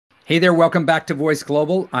Hey there, welcome back to Voice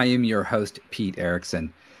Global. I am your host, Pete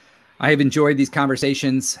Erickson. I have enjoyed these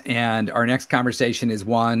conversations, and our next conversation is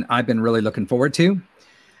one I've been really looking forward to.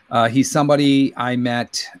 He's somebody I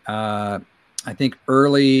met, I think,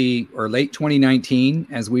 early or late 2019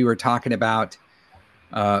 as we were talking about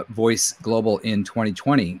Voice Global in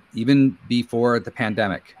 2020, even before the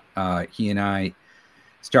pandemic. He and I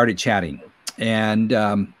started chatting.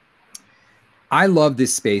 And I love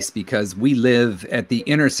this space because we live at the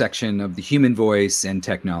intersection of the human voice and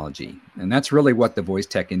technology. And that's really what the voice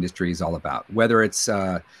tech industry is all about. Whether it's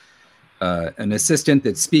an assistant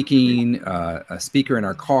that's speaking, a speaker in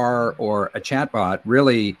our car, or a chatbot,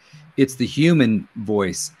 really, it's the human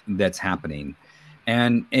voice that's happening.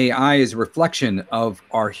 And AI is a reflection of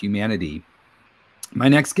our humanity. My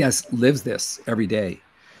next guest lives this every day.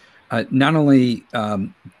 Not only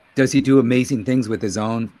does he do amazing things with his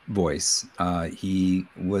own voice? He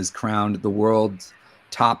was crowned the world's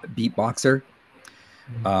top beatboxer.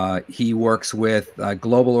 He works with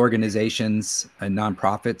global organizations and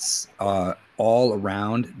nonprofits all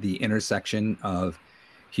around the intersection of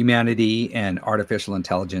humanity and artificial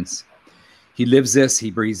intelligence. He lives this,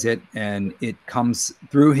 he breathes it, and it comes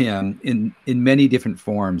through him in many different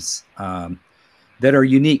forms that are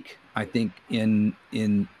unique, I think, in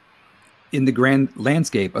the grand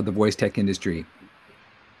landscape of the voice tech industry.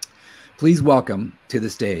 Please welcome to the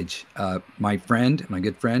stage my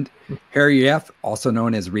good friend, Harry Yeff, also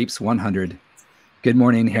known as Reeps 100. Good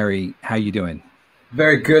morning, Harry. How you doing?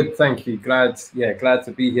 Very good, thank you. Glad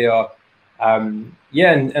to be here. And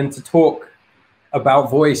to talk about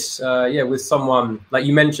voice, with someone like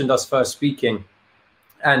you mentioned us first speaking,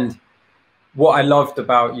 and what I loved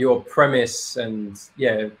about your premise and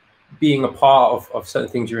being a part of certain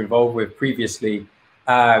things you're involved with previously,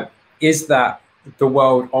 is that the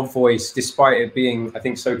world of voice, despite it being, I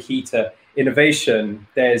think, so key to innovation,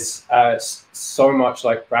 there's so much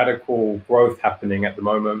like radical growth happening at the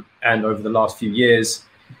moment and over the last few years.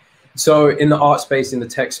 So in the art space, in the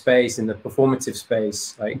tech space, in the performative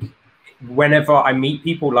space, like whenever I meet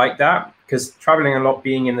people like that, because traveling a lot,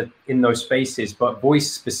 being in those spaces, but voice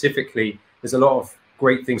specifically, there's a lot of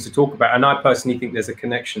great things to talk about, and I personally think there's a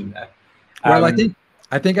connection there. Well, I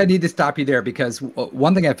think I need to stop you there, because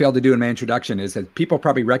one thing I failed to do in my introduction is that people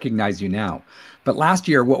probably recognize you now, but last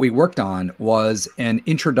year what we worked on was an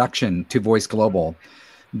introduction to Voice Global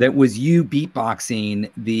that was you beatboxing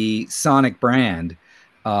the Sonic brand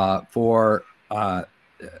for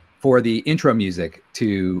the intro music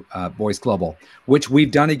to Voice Global, which we've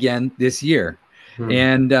done again this year.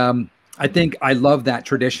 And I think I love that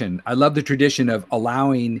tradition. I love the tradition of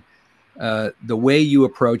allowing the way you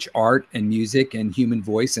approach art and music and human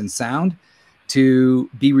voice and sound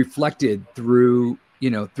to be reflected through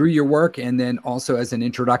your work, and then also as an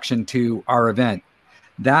introduction to our event.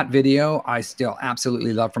 That video I still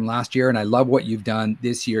absolutely love from last year, and I love what you've done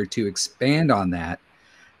this year to expand on that,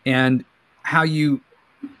 and how you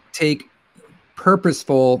take a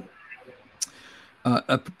purposeful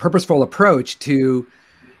approach to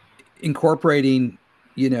incorporating,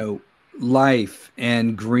 life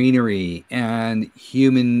and greenery and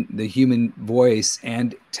the human voice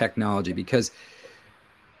and technology, because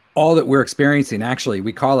all that we're experiencing, actually,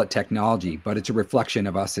 we call it technology, but it's a reflection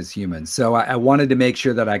of us as humans. So I wanted to make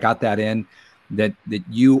sure that I got that in, that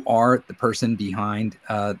you are the person behind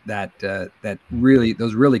those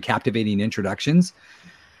really captivating introductions.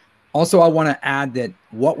 Also, I want to add that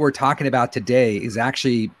what we're talking about today is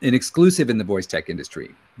actually an exclusive in the voice tech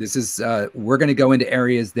industry. This is, we're going to go into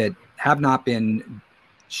areas that have not been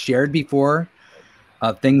shared before,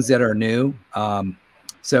 things that are new.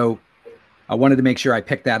 So I wanted to make sure I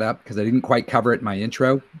picked that up because I didn't quite cover it in my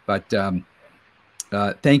intro, but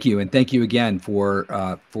thank you. And thank you again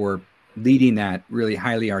for leading that really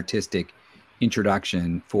highly artistic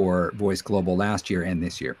introduction for Voice Global last year and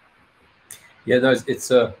this year. Yeah, no,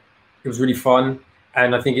 it was really fun.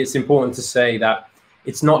 And I think it's important to say that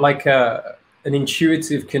it's not like an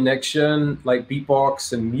intuitive connection like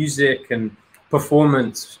beatbox and music and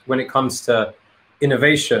performance when it comes to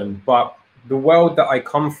innovation. But the world that I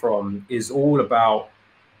come from is all about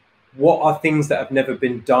what are things that have never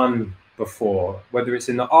been done before, whether it's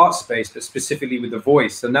in the art space, but specifically with the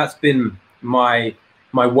voice. And that's been my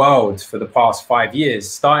world for the past 5 years,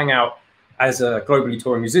 starting out as a globally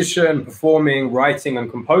touring musician, performing, writing, and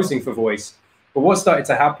composing for voice. But what started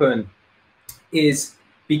to happen is,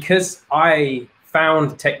 because I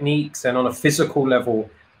found techniques and on a physical level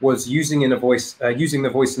was using the voice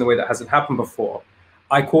in a way that hasn't happened before,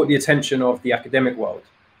 I caught the attention of the academic world.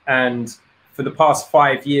 And for the past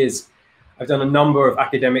 5 years, I've done a number of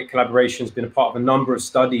academic collaborations, been a part of a number of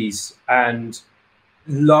studies, and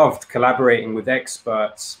loved collaborating with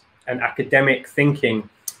experts and academic thinking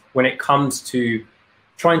when it comes to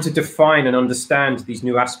trying to define and understand these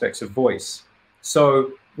new aspects of voice.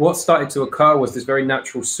 So what started to occur was this very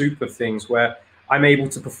natural soup of things where I'm able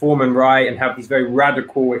to perform and write and have these very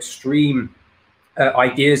radical, extreme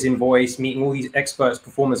ideas in voice, meeting all these experts,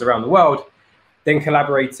 performers around the world, then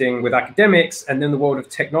collaborating with academics, and then the world of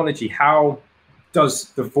technology. How does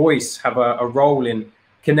the voice have a role in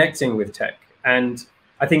connecting with tech? And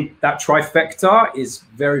I think that trifecta is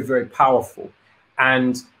very, very powerful.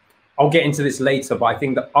 And I'll get into this later, but I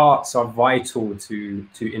think the arts are vital to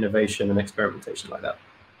innovation and experimentation like that.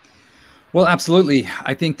 Well, absolutely.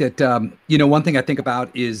 I think that, you know, one thing I think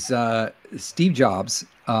about is Steve Jobs,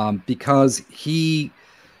 because he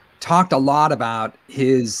talked a lot about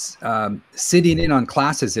his sitting in on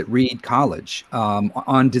classes at Reed College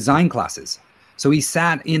on design classes. So he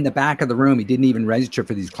sat in the back of the room. He didn't even register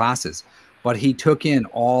for these classes, but he took in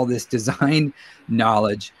all this design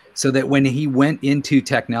knowledge so that when he went into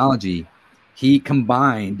technology, he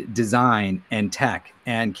combined design and tech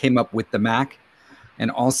and came up with the Mac. And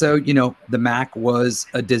also, you know, the Mac was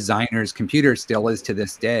a designer's computer, still is to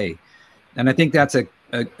this day. And I think that's a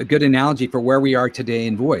good analogy for where we are today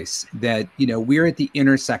in voice, that, you know, we're at the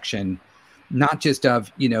intersection, not just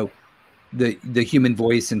of, you know, the human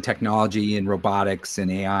voice and technology and robotics and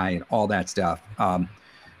AI and all that stuff.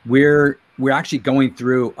 We're actually going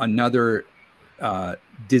through another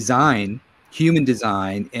human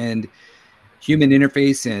design and human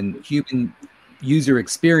interface and human user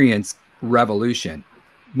experience revolution,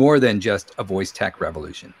 more than just a voice tech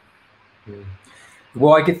revolution.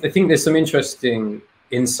 Well, I think there's some interesting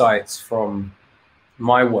insights from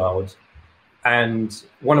my world. And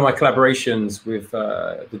one of my collaborations with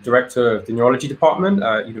the director of the neurology department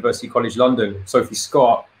at University College London, Sophie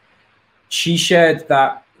Scott, she shared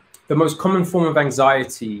that the most common form of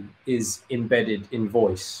anxiety is embedded in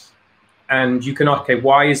voice. And you can ask, okay,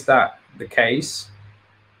 why is that the case?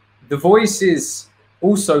 The voice is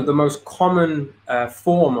also the most common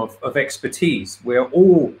form of expertise. We're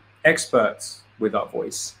all experts with our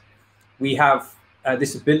voice. We have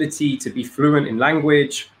this ability to be fluent in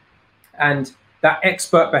language, and that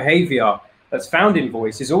expert behavior that's found in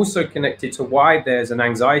voice is also connected to why there's an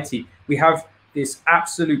anxiety. We have this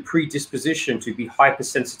absolute predisposition to be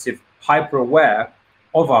hypersensitive, hyper-aware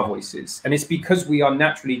of our voices. And it's because we are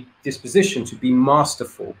naturally dispositioned to be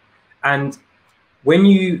masterful. And when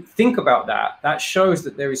you think about that, that shows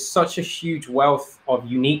that there is such a huge wealth of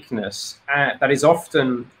uniqueness that is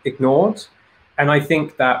often ignored. And I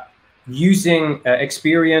think that using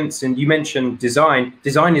experience, and you mentioned design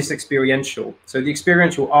is experiential. So the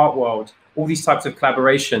experiential art world, all these types of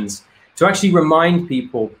collaborations, to actually remind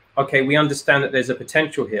people, okay, we understand that there's a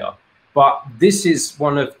potential here, but this is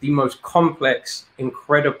one of the most complex,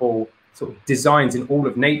 incredible sort of designs in all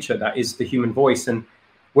of nature, that is the human voice. And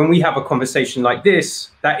when we have a conversation like this,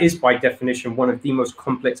 that is by definition one of the most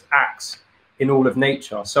complex acts in all of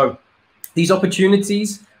nature. So these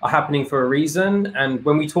opportunities are happening for a reason. And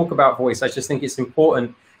when we talk about voice, I just think it's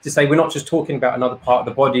important to say we're not just talking about another part of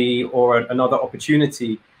the body or another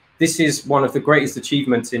opportunity. This is one of the greatest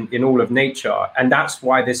achievements in all of nature. And that's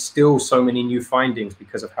why there's still so many new findings,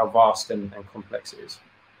 because of how vast and complex it is.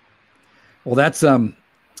 Well, that's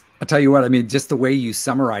I'll tell you what, I mean, just the way you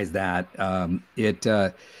summarize that,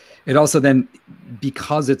 it also then,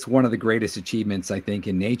 because it's one of the greatest achievements, I think,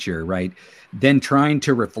 in nature, right? Then trying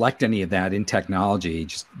to reflect any of that in technology,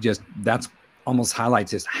 just that's almost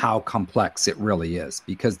highlights just how complex it really is,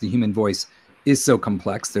 because the human voice is so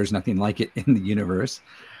complex. There's nothing like it in the universe.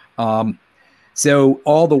 So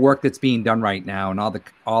all the work that's being done right now, and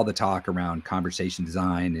all the talk around conversation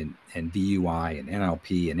design and VUI and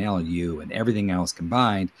NLP and LU and everything else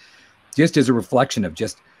combined, just as a reflection of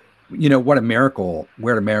just, you know, what a miracle,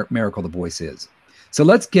 miracle the voice is. So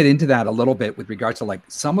let's get into that a little bit with regards to like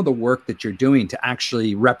some of the work that you're doing to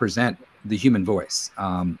actually represent the human voice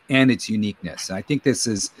and its uniqueness. And I think this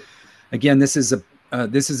is, again, this is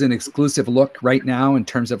an exclusive look right now in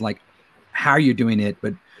terms of like how you're doing it.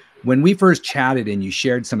 But when we first chatted and you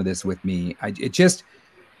shared some of this with me,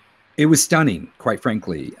 it was stunning, quite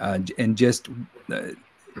frankly. And just,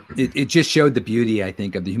 it just showed the beauty, I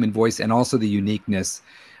think, of the human voice and also the uniqueness.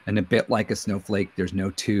 And a bit like a snowflake, there's no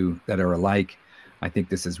two that are alike. I think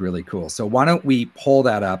this is really cool. So why don't we pull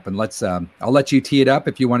that up, and let's, I'll let you tee it up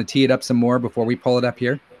if you want to tee it up some more before we pull it up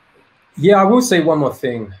here. Yeah, I will say one more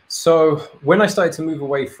thing. So when I started to move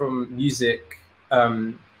away from music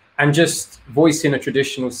and just voice in a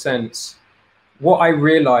traditional sense, what I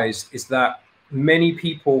realized is that many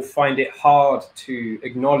people find it hard to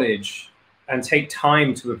acknowledge and take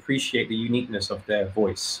time to appreciate the uniqueness of their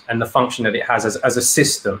voice and the function that it has as a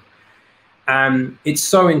system. And it's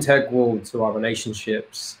so integral to our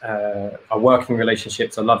relationships, our working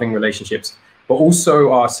relationships, our loving relationships, but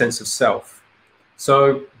also our sense of self.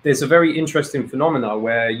 So there's a very interesting phenomena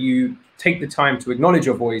where you take the time to acknowledge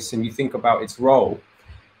your voice and you think about its role.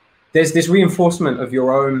 There's this reinforcement of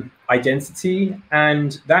your own identity,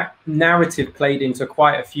 and that narrative played into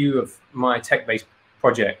quite a few of my tech-based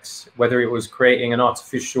projects, whether it was creating an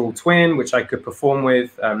artificial twin, which I could perform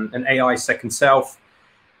with, an AI second self,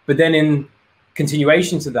 but then in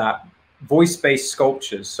continuation to that, voice-based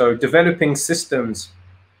sculptures. So developing systems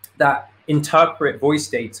that interpret voice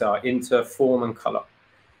data into form and color.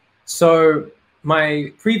 So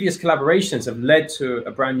my previous collaborations have led to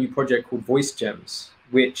a brand new project called Voice Gems,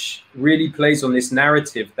 which really plays on this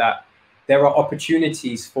narrative that there are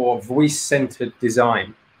opportunities for voice-centered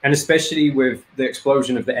design. And especially with the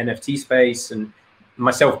explosion of the NFT space and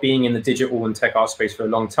myself being in the digital and tech art space for a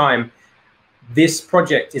long time, this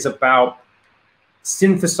project is about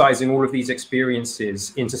synthesizing all of these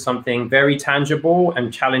experiences into something very tangible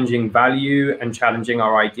and challenging value and challenging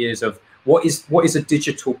our ideas of what is a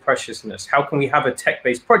digital preciousness? How can we have a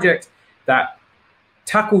tech-based project that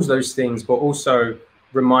tackles those things, but also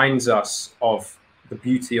reminds us of the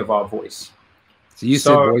beauty of our voice? So you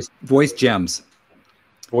said voice gems.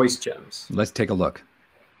 Voice gems. Let's take a look.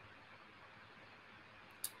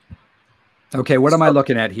 Okay, what am I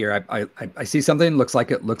looking at here? I see something looks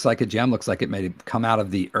like a gem, looks like it may come out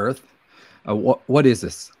of the earth. What is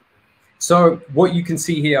this? So what you can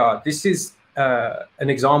see here, this is an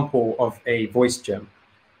example of a voice gem.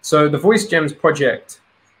 So the Voice Gems project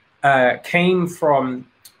came from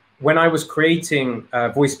when I was creating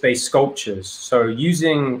voice-based sculptures. So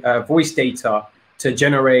using voice data to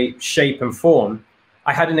generate shape and form.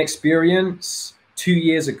 I had an experience 2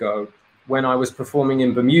 years ago when I was performing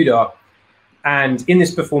in Bermuda. And in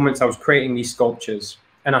this performance, I was creating these sculptures.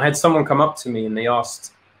 And I had someone come up to me and they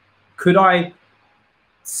asked, could I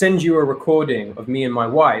send you a recording of me and my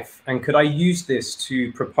wife? And could I use this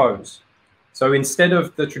to propose? So instead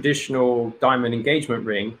of the traditional diamond engagement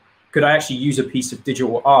ring, could I actually use a piece of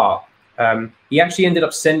digital art? He actually ended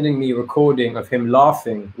up sending me a recording of him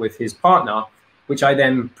laughing with his partner, which I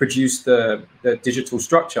then produced the digital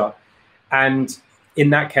structure. And in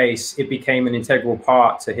that case, it became an integral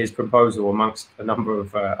part to his proposal amongst a number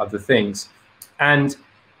of other things. And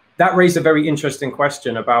that raised a very interesting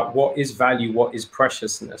question about what is value, what is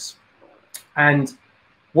preciousness. And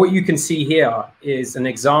what you can see here is an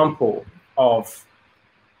example of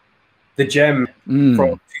the gem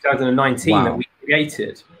from 2019 Wow. that we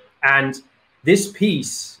created. And this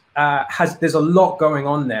piece there's a lot going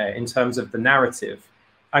on there in terms of the narrative.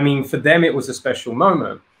 I mean, for them, it was a special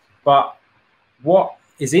moment, but what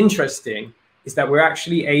is interesting is that we're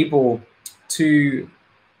actually able to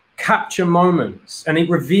capture moments, and it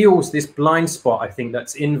reveals this blind spot, I think,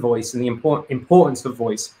 that's in voice, and the importance of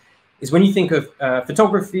voice is when you think of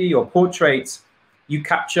photography or portraits, you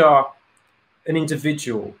capture an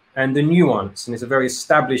individual and the nuance, and it's a very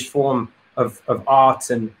established form of art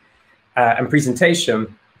and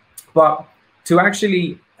presentation. But to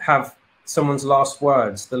actually have someone's last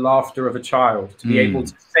words, the laughter of a child, to be able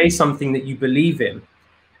to say something that you believe in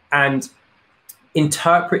and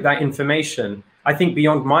interpret that information, I think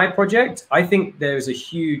beyond my project, I think there's a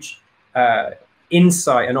huge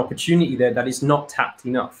insight and opportunity there that is not tapped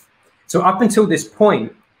enough. So up until this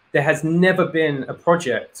point, there has never been a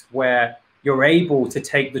project where you're able to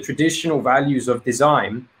take the traditional values of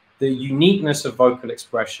design, the uniqueness of vocal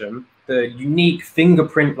expression, the unique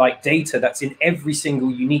fingerprint-like data that's in every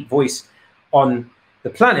single unique voice on the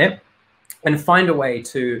planet, and find a way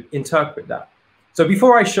to interpret that. So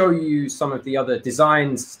before I show you some of the other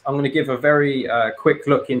designs, I'm going to give a very quick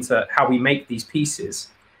look into how we make these pieces.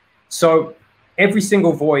 So every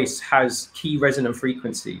single voice has key resonant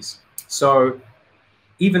frequencies. So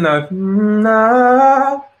even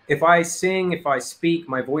though if I sing, if I speak,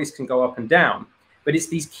 my voice can go up and down. But it's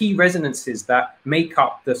these key resonances that make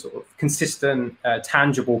up the sort of consistent,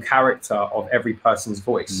 tangible character of every person's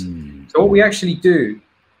voice. So what we actually do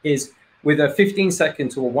is with a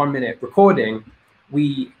 15-second to a 1-minute recording,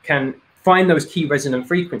 we can find those key resonant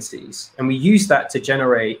frequencies, and we use that to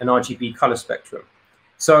generate an RGB color spectrum.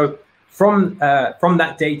 So from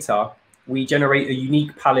that data, we generate a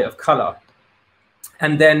unique palette of color.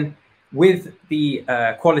 And then with the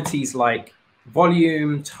qualities like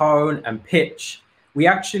volume, tone, and pitch, we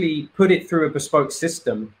actually put it through a bespoke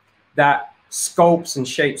system that sculpts and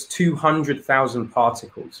shapes 200,000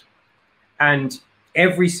 particles. And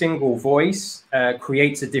every single voice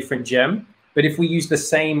creates a different gem. But if we use the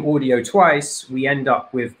same audio twice, we end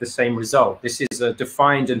up with the same result. This is a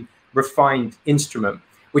defined and refined instrument,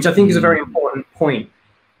 which I think is a very important point.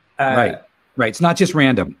 Right. It's not just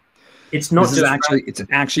random. It's not just actually, it's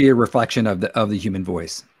actually a reflection of the human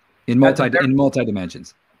voice in multi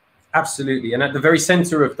dimensions. Absolutely. And at the very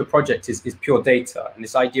center of the project is pure data. And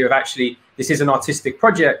this idea of actually, this is an artistic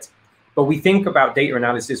project, but we think about data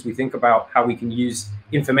analysis. We think about how we can use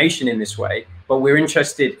information in this way, but we're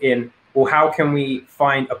interested in, well, how can we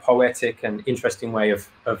find a poetic and interesting way of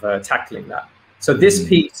tackling that? So this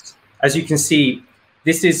piece, as you can see,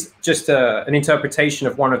 this is just an interpretation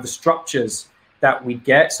of one of the structures that we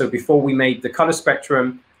get. So before we made the color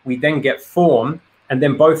spectrum, we then get form, and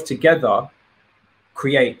then both together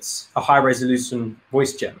creates a high resolution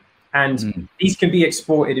voice gem. And these can be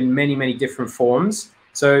exported in many, many different forms.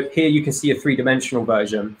 So here you can see a 3-dimensional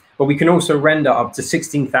version, but we can also render up to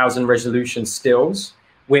 16,000 resolution stills,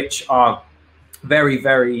 which are very,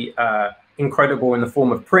 very incredible in the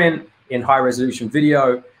form of print, in high resolution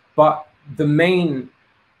video. But the main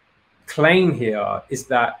claim here is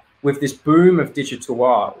that with this boom of digital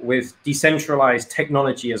art, with decentralized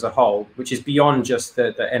technology as a whole, which is beyond just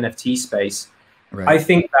the NFT space, I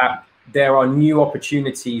think that there are new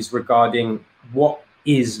opportunities regarding what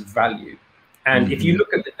is value. And if you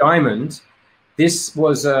look at the diamond, this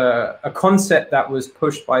was a concept that was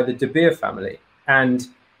pushed by the De Beer family. And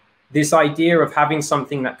this idea of having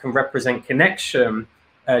something that can represent connection,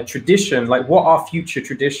 tradition, like what are future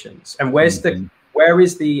traditions, and where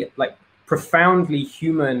is the like profoundly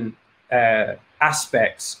human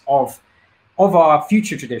aspects of our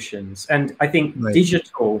future traditions. And I think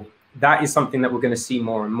digital, that is something that we're going to see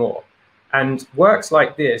more and more. And works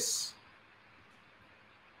like this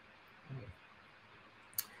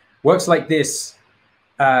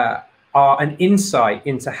are an insight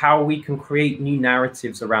into how we can create new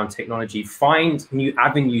narratives around technology, find new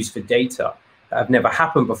avenues for data that have never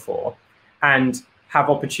happened before, and have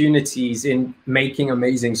opportunities in making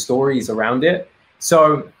amazing stories around it.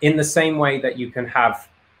 So in the same way that you can have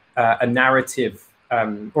a narrative,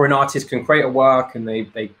 or an artist can create a work and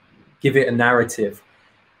they give it a narrative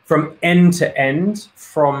from end to end,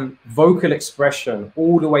 from vocal expression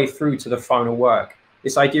all the way through to the final work.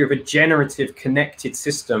 This idea of a generative connected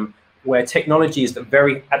system where technology is at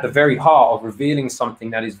the very heart of revealing something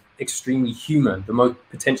that is extremely human,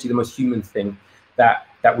 potentially the most human thing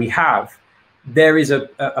that we have. There is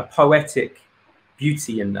a poetic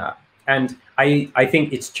beauty in that. And I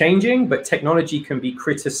think it's changing, but technology can be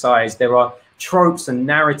criticized. There are tropes and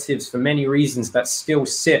narratives for many reasons that still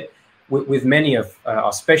sit with many of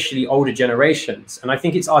especially older generations. And I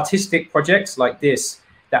think it's artistic projects like this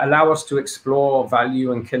that allow us to explore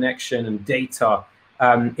value and connection and data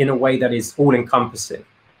in a way that is all encompassing.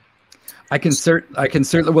 I can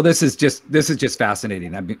certainly, well, this is just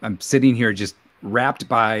fascinating. I'm sitting here just wrapped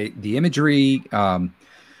by the imagery,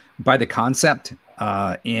 by the concept,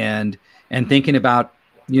 and thinking about,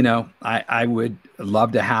 I would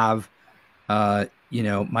love to have,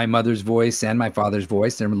 my mother's voice and my father's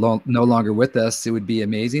voice. They're no longer with us. It would be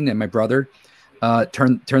amazing. And my brother,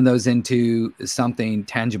 turn those into something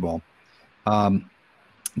tangible.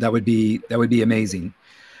 That would be amazing.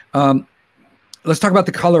 Let's talk about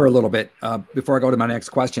the color a little bit before I go to my next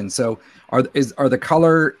question. So are the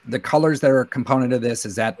colors that are a component of this,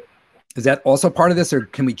 is that also part of this, or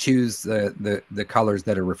can we choose the colors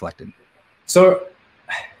that are reflected? So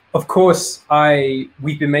of course,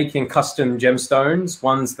 we've been making custom gemstones,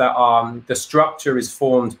 ones that the structure is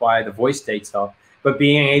formed by the voice data, but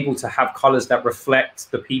being able to have colors that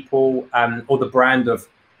reflect the people or the brand of,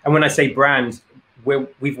 and when I say brand,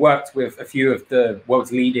 we've worked with a few of the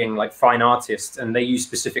world's leading fine artists, and they use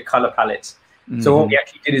specific color palettes. So what we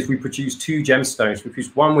actually did is we produced 2 gemstones. We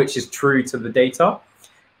produced one which is true to the data,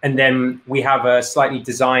 and then we have a slightly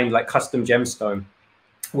designed custom gemstone,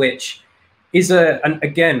 which is and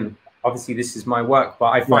again, obviously this is my work, but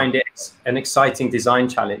I find it an exciting design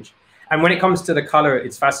challenge. And when it comes to the color,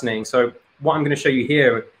 it's fascinating. So what I'm going to show you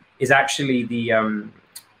here is actually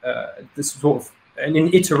this sort of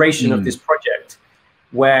an iteration of this project,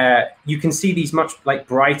 where you can see these much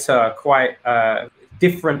brighter, quite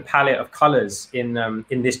different palette of colors in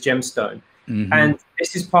this gemstone. And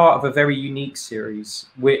this is part of a very unique series,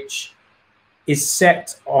 which is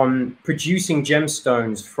set on producing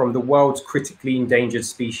gemstones from the world's critically endangered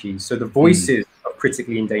species. So the voices of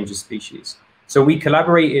critically endangered species. So we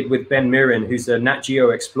collaborated with Ben Mirren, who's a Nat Geo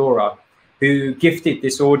explorer, who gifted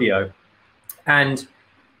this audio. And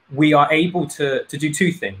we are able to do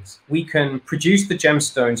 2 things. We can produce the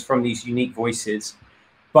gemstones from these unique voices,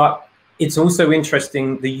 but it's also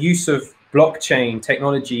interesting the use of blockchain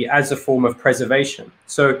technology as a form of preservation.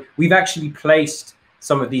 So we've actually placed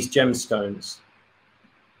some of these gemstones.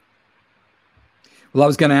 Well, I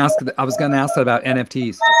was going to ask that about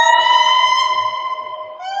NFTs.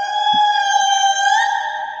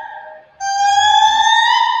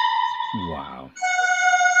 Wow.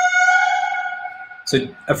 So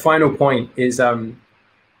a final point is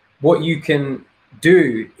what you can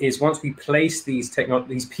do is once we place these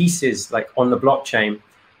pieces like on the blockchain,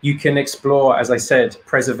 you can explore, as I said,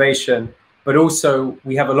 preservation, but also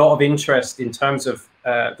we have a lot of interest in terms of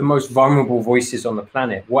the most vulnerable voices on the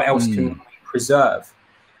planet. What else can we preserve?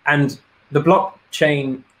 And the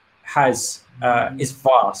blockchain is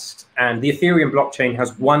vast, and the Ethereum blockchain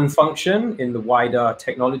has one function in the wider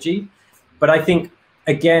technology. But I think,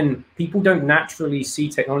 again, people don't naturally see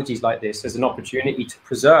technologies like this as an opportunity to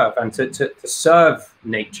preserve and to serve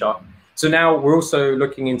nature. So now we're also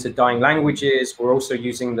looking into dying languages. We're also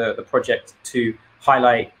using the project to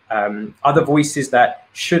highlight other voices that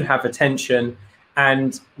should have attention.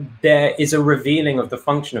 And there is a revealing of the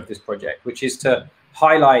function of this project, which is to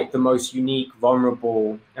highlight the most unique,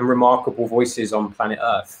 vulnerable, and remarkable voices on planet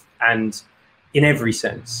Earth, and in every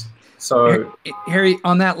sense. So, Harry,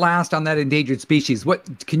 on that endangered species,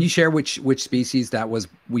 what can you share? Which species that was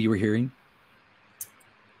we were hearing?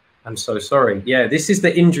 I'm so sorry. Yeah, this is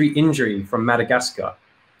the injury from Madagascar.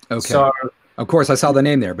 Okay. So, of course, I saw the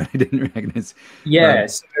name there, but I didn't recognize. Yeah.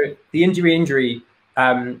 So the injury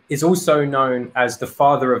is also known as the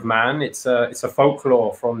father of man. It's a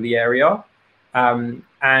folklore from the area,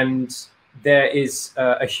 and there is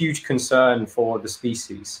a huge concern for the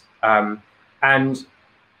species. And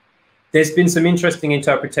there's been some interesting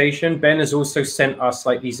interpretation. Ben has also sent us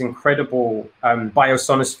like these incredible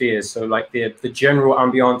biosonospheres, so like the general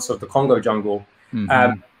ambiance of the Congo jungle.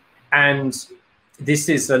 And this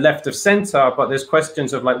is a left of center, but there's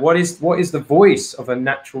questions of like, what is the voice of a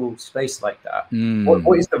natural space like that?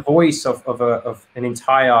 What is the voice of an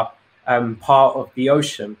entire part of the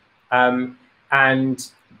ocean?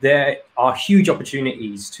 And there are huge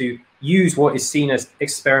opportunities to use what is seen as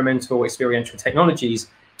experiential technologies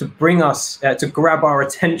to bring us, to grab our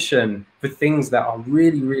attention for things that are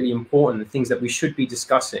really, really important, things that we should be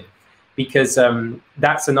discussing. Because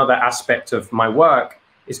that's another aspect of my work,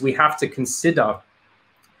 is we have to consider,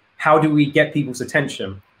 how do we get people's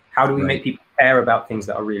attention? How do we make people care about things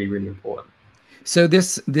that are really, really important? So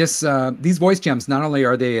these voice gems, not only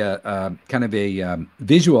are they a kind of a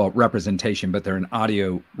visual representation, but they're an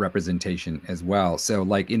audio representation as well. So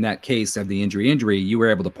like in that case of the injury, you were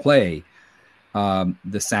able to play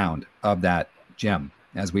the sound of that gem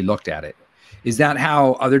as we looked at it. Is that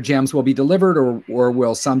how other gems will be delivered, or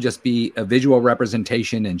will some just be a visual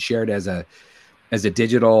representation and shared as a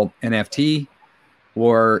digital NFT,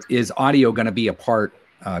 or is audio going to be a part,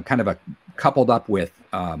 kind of a coupled up with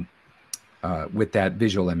that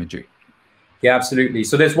visual imagery? Yeah, absolutely.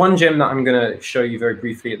 So there's one gem that I'm going to show you very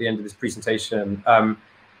briefly at the end of this presentation,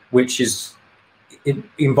 which it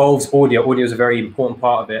involves audio. Audio is a very important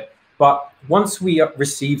part of it. But once we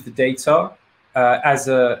receive the data, as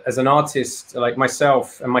an artist like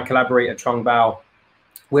myself and my collaborator Trung Bao,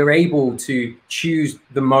 we're able to choose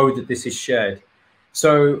the mode that this is shared.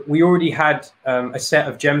 So we already had a set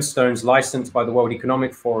of gemstones licensed by the World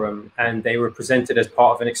Economic Forum, and they were presented as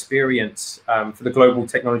part of an experience for the Global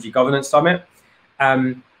Technology Governance Summit.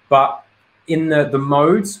 But in the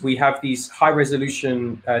modes, we have these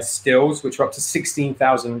high-resolution stills, which are up to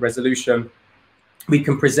 16,000 resolution. We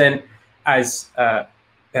can present as a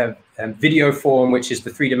video form, which is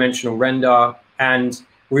the three-dimensional render. And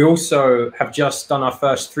we also have just done our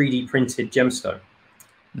first 3D printed gemstone.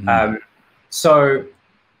 So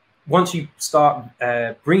once you start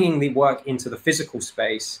bringing the work into the physical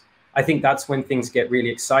space, I think that's when things get really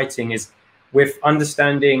exciting, is with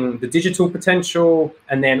understanding the digital potential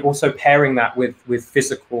and then also pairing that with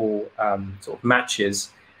physical sort of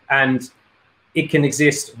matches. And it can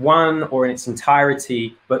exist one or in its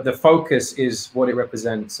entirety, but the focus is what it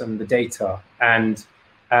represents and the data and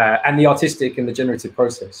the artistic and the generative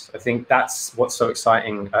process. I think that's what's so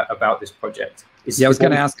exciting about this project. Yeah, I was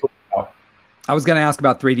going to ask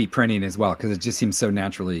about 3D printing as well, because it just seems so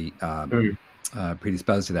naturally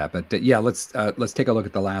predisposed to that. But yeah, let's take a look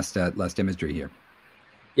at the last imagery here.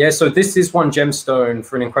 Yeah, so this is one gemstone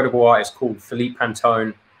for an incredible artist called Philippe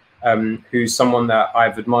Pantone, who's someone that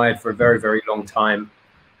I've admired for a very, very long time.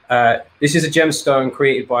 This is a gemstone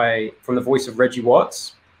created from the voice of Reggie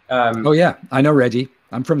Watts. Oh yeah, I know Reggie.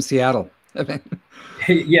 I'm from Seattle.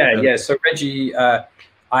 yeah. So Reggie,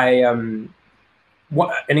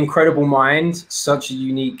 what an incredible mind, such a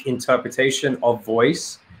unique interpretation of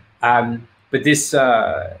voice. But this,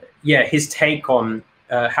 yeah, his take on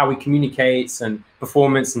how he communicates and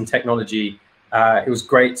performance and technology, it was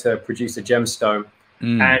great to produce a gemstone.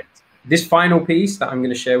 And this final piece that I'm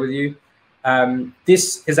going to share with you,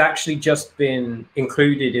 this has actually just been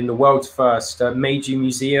included in the world's first Meiji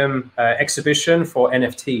Museum exhibition for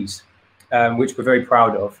NFTs, which we're very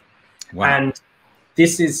proud of. Wow. And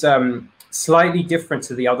this is slightly different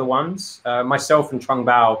to the other ones. Myself and Trung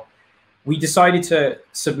Bao, we decided to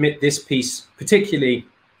submit this piece particularly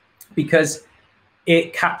because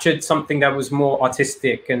it captured something that was more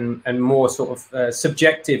artistic and more sort of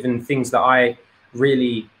subjective and things that I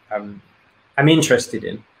really am interested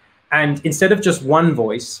in. And instead of just one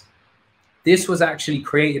voice, this was actually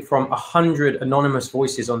created from 100 anonymous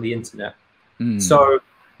voices on the internet. So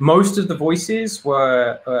most of the voices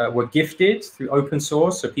were gifted through open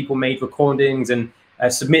source. So people made recordings and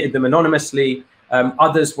submitted them anonymously.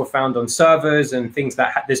 Others were found on servers and things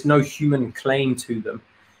that there's no human claim to them.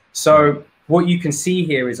 So what you can see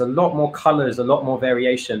here is a lot more colors, a lot more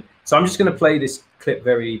variation. So I'm just going to play this clip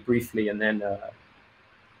very briefly, and then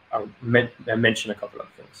I'll mention a couple of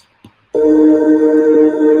things.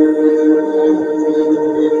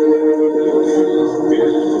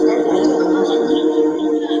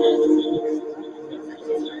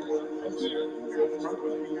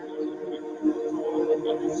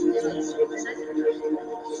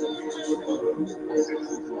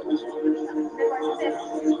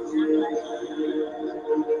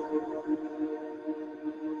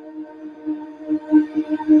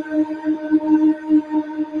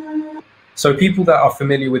 So people that are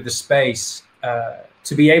familiar with the space,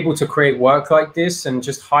 to be able to create work like this and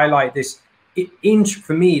just highlight this,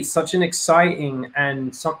 for me, it's such an exciting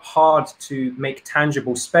and hard to make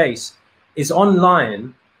tangible space. Is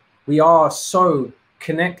online, we are so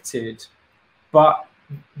connected, but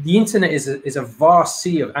the internet is a vast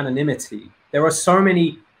sea of anonymity. There are so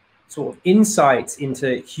many sort of insights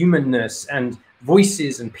into humanness and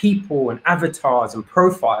voices and people and avatars and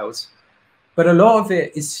profiles. But a lot of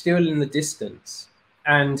it is still in the distance.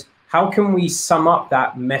 And how can we sum up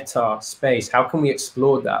that meta space? How can we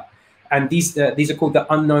explore that? And these are called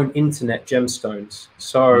the unknown internet gemstones.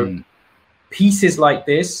 So pieces like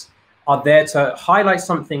this are there to highlight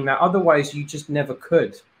something that otherwise you just never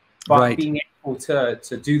could. But being able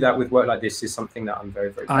to do that with work like this is something that I'm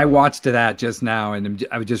very, very proud of. I watched that just now, and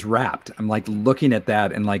I was just wrapped. I'm like looking at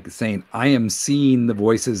that and like saying, I am seeing the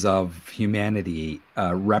voices of humanity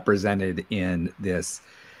represented in this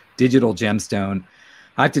digital gemstone.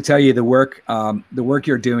 I have to tell you, the work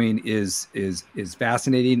you're doing is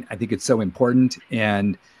fascinating. I think it's so important,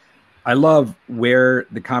 and I love where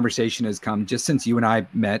the conversation has come just since you and I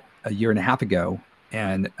met a year and a half ago,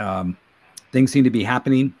 and things seem to be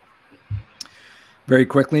happening very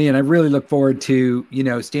quickly. And I really look forward to,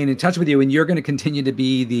 staying in touch with you, and you're going to continue to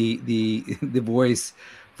be the voice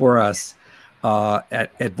for us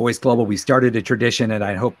at Voice Global. We started a tradition, and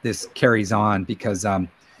I hope this carries on, because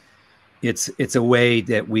it's a way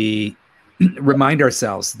that we remind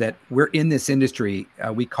ourselves that we're in this industry.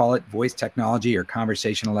 We call it voice technology or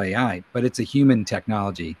conversational AI, but it's a human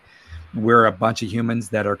technology. We're a bunch of humans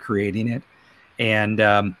that are creating it, and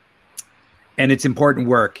it's important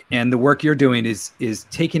work. And the work you're doing is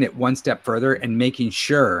taking it one step further and making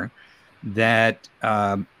sure that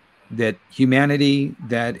that humanity,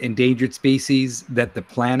 that endangered species, that the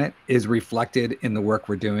planet is reflected in the work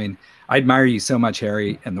we're doing. I admire you so much,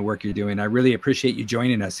 Harry, and the work you're doing. I really appreciate you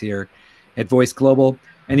joining us here at Voice Global.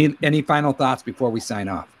 Any final thoughts before we sign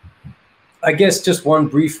off? I guess just one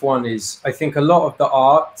brief one is, I think a lot of the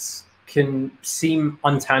arts can seem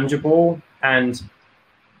untangible, and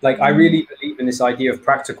I really believe in this idea of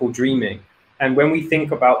practical dreaming. And when we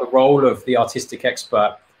think about the role of the artistic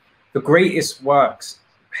expert, the greatest works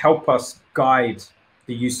help us guide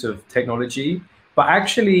the use of technology. But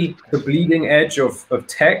actually, the bleeding edge of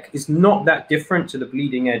tech is not that different to the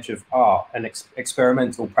bleeding edge of art and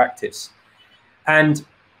experimental practice. And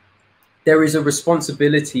there is a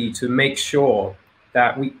responsibility to make sure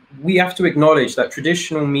that we have to acknowledge that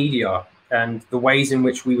traditional media and the ways in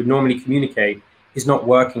which we would normally communicate is not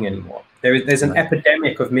working anymore. There's an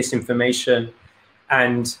epidemic of misinformation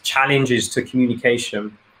and challenges to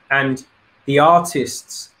communication. And the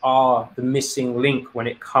artists are the missing link when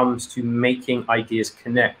it comes to making ideas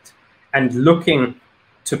connect and looking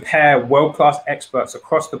to pair world-class experts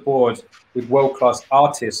across the board with world-class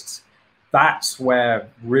artists. That's where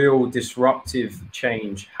real disruptive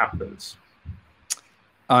change happens.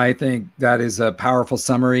 I think that is a powerful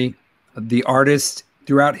summary. The artists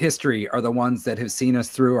throughout history are the ones that have seen us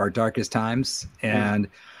through our darkest times, and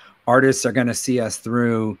artists are going to see us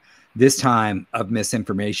through this time of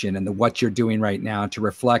misinformation, and what you're doing right now to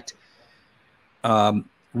reflect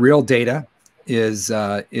real data is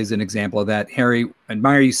an example of that. Harry,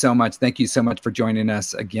 admire you so much. Thank you so much for joining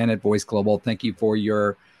us again at Voice Global. Thank you for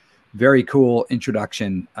your very cool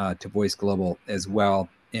introduction to Voice Global as well.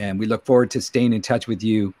 And we look forward to staying in touch with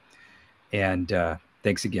you. And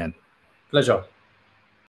thanks again. Pleasure.